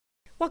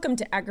Welcome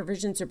to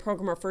AgriVisions, a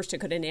program of First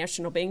Dakota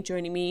National Bank.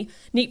 Joining me,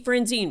 Nate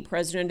Franzine,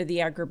 president of the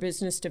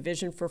Agribusiness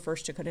Division for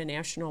First Dakota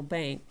National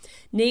Bank.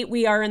 Nate,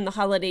 we are in the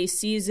holiday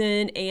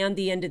season and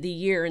the end of the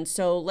year, and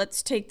so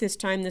let's take this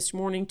time this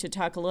morning to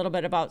talk a little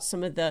bit about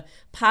some of the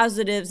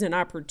positives and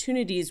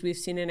opportunities we've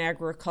seen in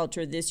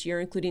agriculture this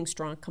year, including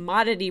strong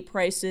commodity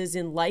prices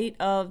in light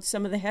of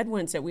some of the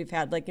headwinds that we've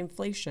had, like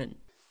inflation.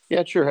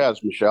 Yeah, it sure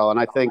has, Michelle. And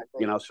I think,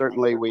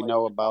 certainly we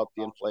know about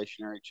the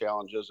inflationary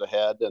challenges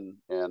ahead.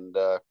 And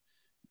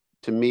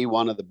to me,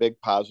 one of the big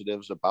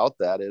positives about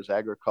that is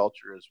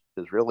agriculture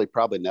has really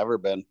probably never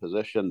been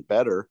positioned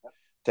better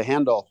to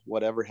handle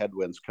whatever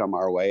headwinds come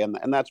our way.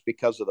 And that's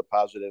because of the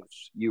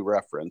positives you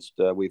referenced.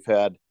 We've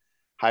had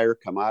higher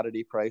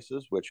commodity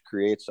prices, which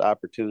creates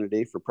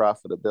opportunity for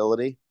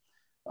profitability.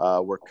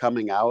 We're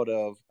coming out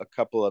of a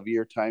couple of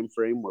year time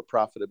frame where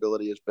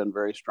profitability has been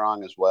very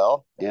strong as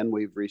well. And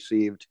we've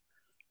received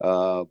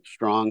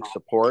strong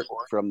support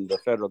from the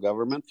federal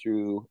government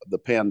through the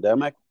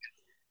pandemic.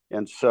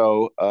 And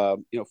so,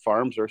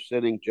 farms are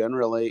sitting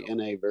generally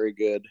in a very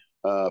good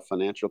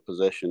financial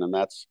position. And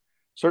that's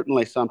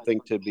certainly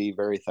something to be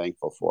very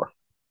thankful for.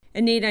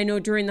 And Nate, I know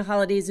during the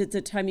holidays, it's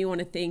a time you want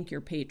to thank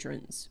your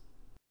patrons.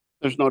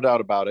 There's no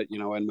doubt about it.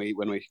 When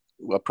we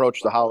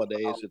approach the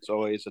holidays, it's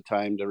always a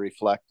time to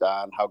reflect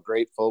on how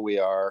grateful we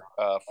are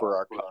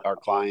for our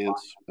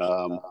clients.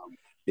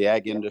 The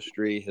ag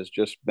industry has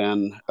just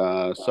been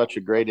such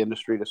a great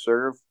industry to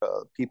serve.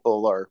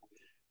 People are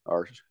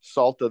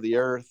salt of the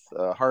earth,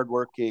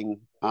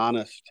 hardworking,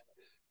 honest,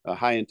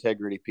 high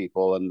integrity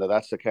people. And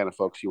that's the kind of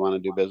folks you want to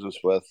do business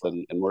with.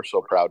 And we're so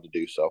proud to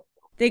do so.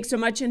 Thanks so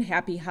much and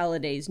happy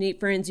holidays. Nate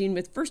Franzine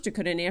with First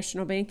Dakota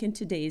National Bank in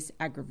today's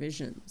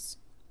AgriVisions.